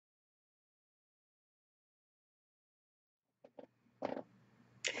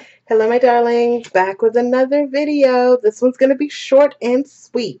Hello, my darlings. Back with another video. This one's going to be short and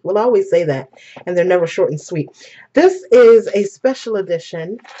sweet. We'll always say that, and they're never short and sweet. This is a special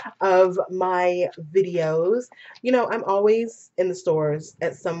edition of my videos. You know, I'm always in the stores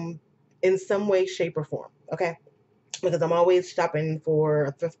in some way, shape, or form. Okay, because I'm always shopping for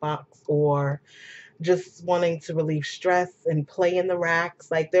a thrift box or just wanting to relieve stress and play in the racks.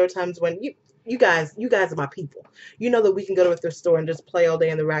 Like there are times when you guys are my people. You know that we can go to a thrift store and just play all day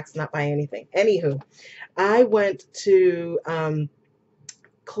in the racks and not buy anything. Anywho, I went to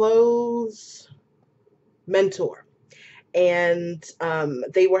Clothes Mentor, and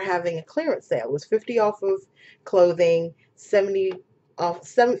they were having a clearance sale. It was 50 off of clothing, 50% off of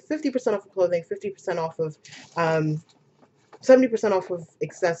clothing, 50% off of 70% off of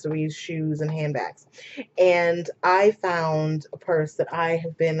accessories, shoes, and handbags. And I found a purse that I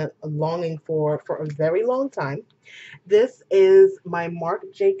have been longing for a very long time. This is my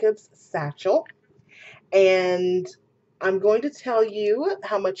Marc Jacobs satchel, and I'm going to tell you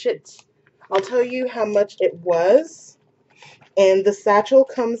how much I'll tell you how much it was. And the satchel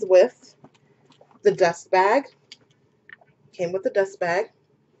comes with the dust bag. Came with the dust bag.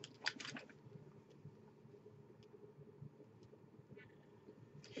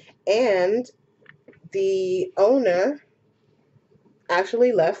 And the owner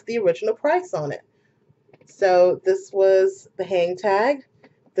actually left the original price on it. So this was the hang tag.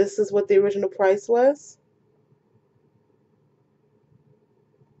 This is what the original price was.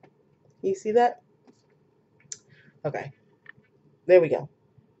 You see that? Okay, there we go.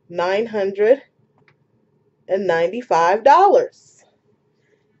 $995.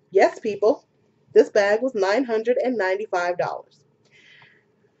 Yes, people, this bag was $995.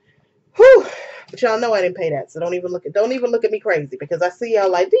 Whew. But y'all know I didn't pay that, so don't even look at me crazy because I see y'all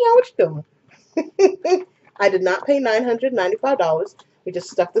like, Dion, what you doing? I did not pay $995. We just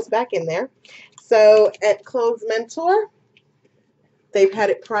stuck this back in there. So at Clothes Mentor, they've had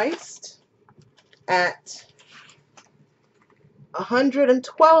it priced at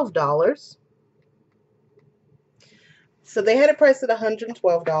 $112. So they had it priced at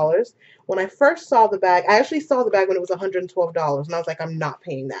 $112. When I first saw the bag, I actually saw the bag when it was $112, and I was like, I'm not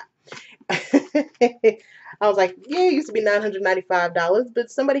paying that. I was like, yeah, it used to be $995, but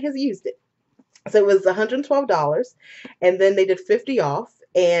somebody has used it. So it was $112, and then they did 50 off,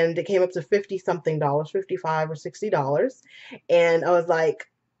 and it came up to 50 something dollars, 55 or $60. And I was like,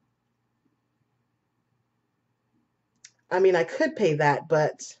 I mean, I could pay that,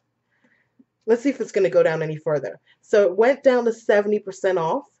 but let's see if it's going to go down any further. So it went down to 70%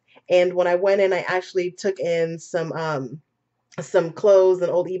 off. And when I went in, I actually took in some clothes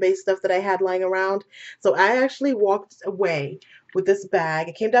and old eBay stuff that I had lying around. So I actually walked away with this bag.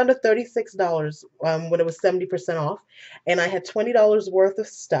 It came down to $36 when it was 70% off, and I had $20 worth of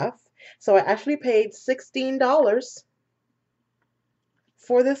stuff. So I actually paid $16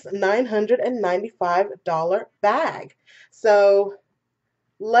 for this $995 bag. So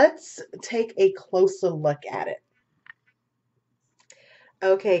let's take a closer look at it.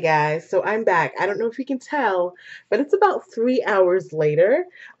 Okay, guys, so I'm back. I don't know if you can tell, but it's about 3 hours later.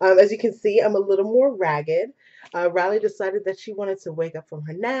 As you can see, I'm a little more ragged. Riley decided that she wanted to wake up from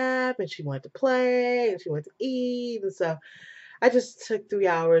her nap and she wanted to play and she wanted to eat. And so I just took 3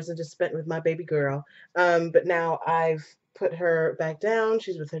 hours and just spent with my baby girl. But now I've put her back down.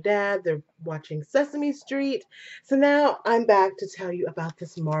 She's with her dad. They're watching Sesame Street. So now I'm back to tell you about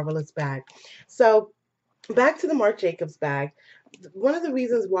this marvelous bag. So back to the Marc Jacobs bag. One of the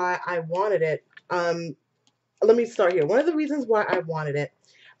reasons why I wanted it, let me start here. One of the reasons why I wanted it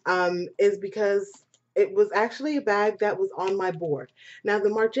is because it was actually a bag that was on my board. Now, the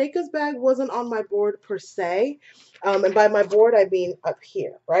Marc Jacobs bag wasn't on my board per se. And by my board, I mean up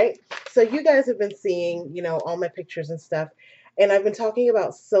here, right? So you guys have been seeing, you know, all my pictures and stuff. And I've been talking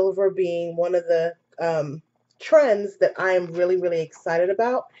about silver being one of the trends that I am really, really excited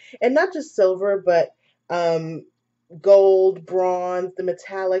about. And not just silver, but um, gold, bronze, the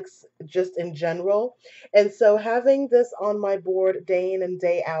metallics just in general. And so having this on my board day in and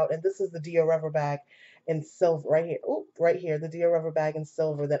day out, and this is the Dio rubber bag in silver right here. Oh, right here, the Dio rubber bag in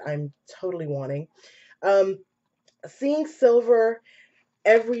silver that I'm totally wanting. Um, Seeing silver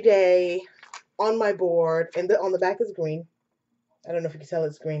every day on my board, and on the back is green. I don't know if you can tell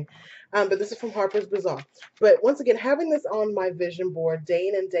it's green. But this is from Harper's Bazaar. But once again, having this on my vision board day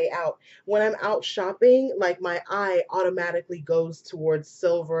in and day out, when I'm out shopping, like my eye automatically goes towards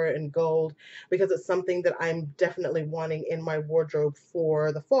silver and gold because it's something that I'm definitely wanting in my wardrobe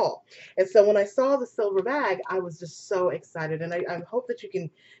for the fall. And so when I saw the silver bag, I was just so excited. And I hope that you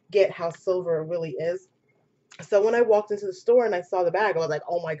can get how silver really is. So when I walked into the store and I saw the bag, I was like,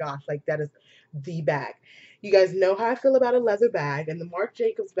 oh my gosh, like that is the bag. You guys know how I feel about a leather bag, and the Marc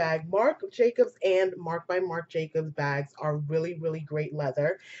Jacobs bag. Marc Jacobs and Marc by Marc Jacobs bags are really, really great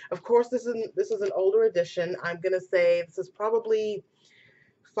leather. Of course, this is an older edition. I'm gonna say this is probably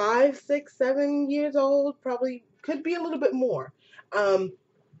 5, 6, 7 years old. Probably could be a little bit more. Um,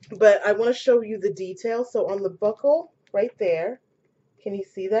 but I want to show you the details. So on the buckle right there, can you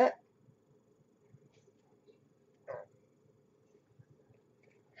see that?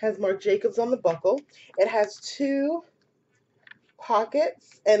 Has Marc Jacobs on the buckle. It has two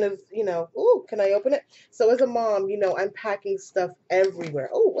pockets and is, ooh, can I open it? So as a mom, I'm packing stuff everywhere.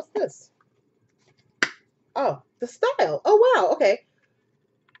 Oh, what's this? Oh, the style. Oh, wow. Okay.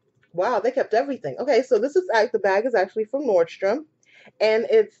 Wow, they kept everything. Okay, so this is the bag is actually from Nordstrom, and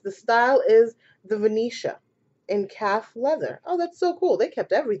the style is the Venetia in calf leather. Oh, that's so cool. They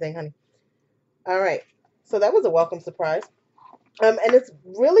kept everything, honey. All right. So that was a welcome surprise. And it's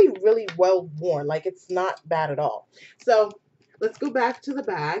really, really well worn. Like it's not bad at all. So let's go back to the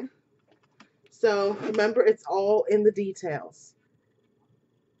bag. So remember, it's all in the details.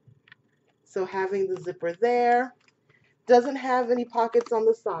 So having the zipper there, doesn't have any pockets on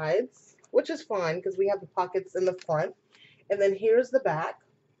the sides, which is fine because we have the pockets in the front. And then here's the back.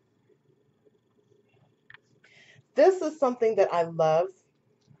 This is something that I love.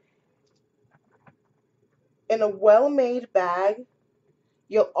 In a well-made bag,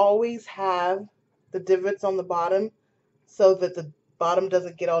 you'll always have the divots on the bottom so that the bottom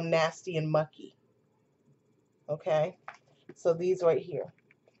doesn't get all nasty and mucky. Okay, so these right here.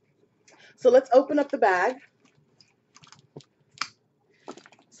 So let's open up the bag.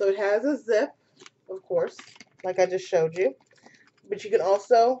 So it has a zip, of course, like I just showed you. But you can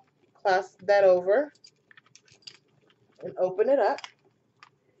also clasp that over and open it up.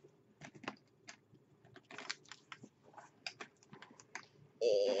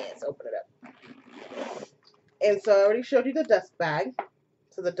 And let's open it up. And so I already showed you the dust bag.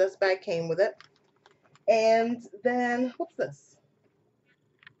 So the dust bag came with it. And then, what's this?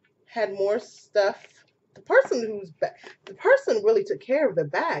 Had more stuff. The person really took care of the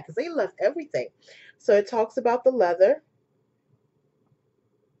bag because they left everything. So it talks about the leather.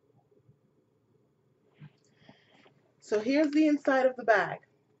 So here's the inside of the bag.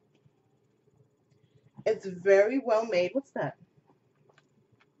 It's very well made. What's that?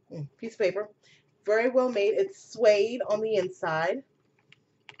 Piece of paper. Very well made. It's suede on the inside.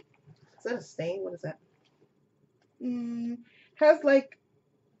 Is that a stain? What is that? Has like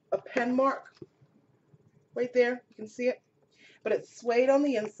a pen mark right there. You can see it. But it's suede on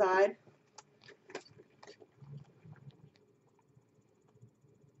the inside.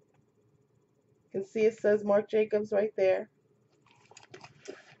 You can see it says Marc Jacobs right there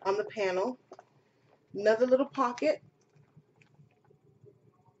on the panel. Another little pocket.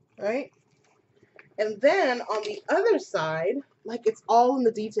 Right? And then on the other side, like it's all in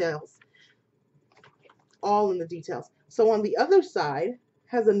the details. All in the details. So on the other side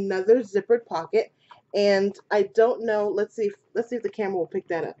has another zippered pocket, and I don't know. Let's see if the camera will pick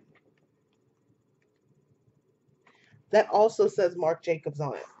that up. That also says Marc Jacobs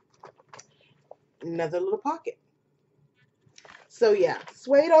on it. Another little pocket. So yeah,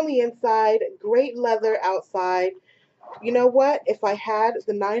 suede on the inside, great leather outside. You know what? If I had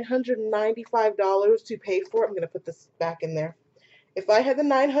the $995 to pay for it, I'm going to put this back in there. If I had the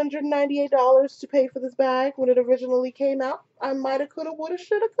 $998 to pay for this bag when it originally came out, I might have, could have, would have,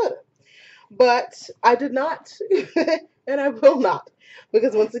 should have, could have. But I did not, and I will not.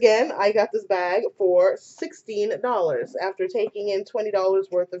 Because once again, I got this bag for $16 after taking in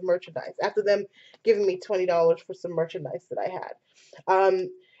 $20 worth of merchandise, after them giving me $20 for some merchandise that I had.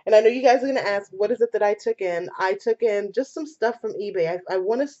 And I know you guys are going to ask, what is it that I took in? I took in just some stuff from eBay. I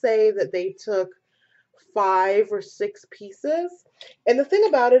want to say that they took 5 or 6 pieces. And the thing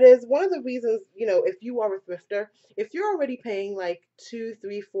about it is, one of the reasons, if you are a thrifter, if you're already paying like $2,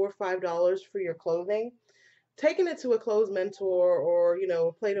 $3, $4, $5 for your clothing, taking it to a clothes mentor or,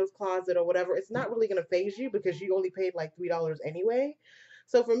 Plato's Closet or whatever, it's not really going to phase you because you only paid like $3 anyway.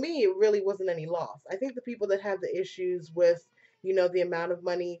 So for me, it really wasn't any loss. I think the people that have the issues with, the amount of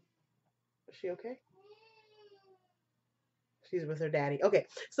money, is she okay? She's with her daddy. Okay,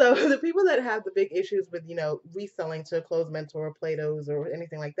 so the people that have the big issues with, reselling to a clothes mentor or Plato's or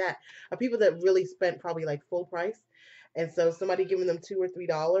anything like that are people that really spent probably like full price. And so somebody giving them $2 or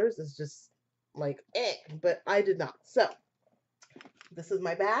 $3 is just like, eh. But I did not. So this is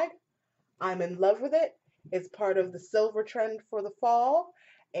my bag. I'm in love with it. It's part of the silver trend for the fall.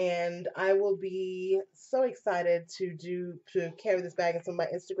 and I will be so excited to carry this bag in some of my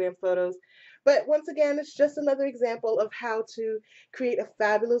Instagram photos. But once again, it's just another example of how to create a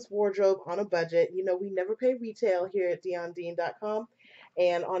fabulous wardrobe on a budget. You know, we never pay retail here at diondean.com,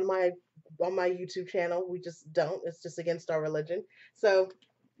 and on my YouTube channel, we just don't. It's just against our religion. So,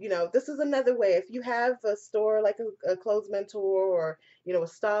 you know, this is another way. If you have a store like a Clothes Mentor, or, you know, a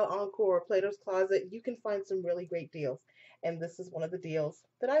Style Encore or Plato's Closet, you can find some really great deals. And this is one of the deals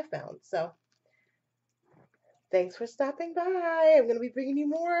that I found. So thanks for stopping by. I'm going to be bringing you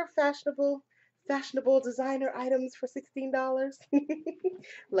more fashionable designer items for $16.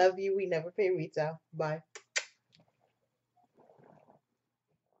 Love you. We never pay retail. Bye.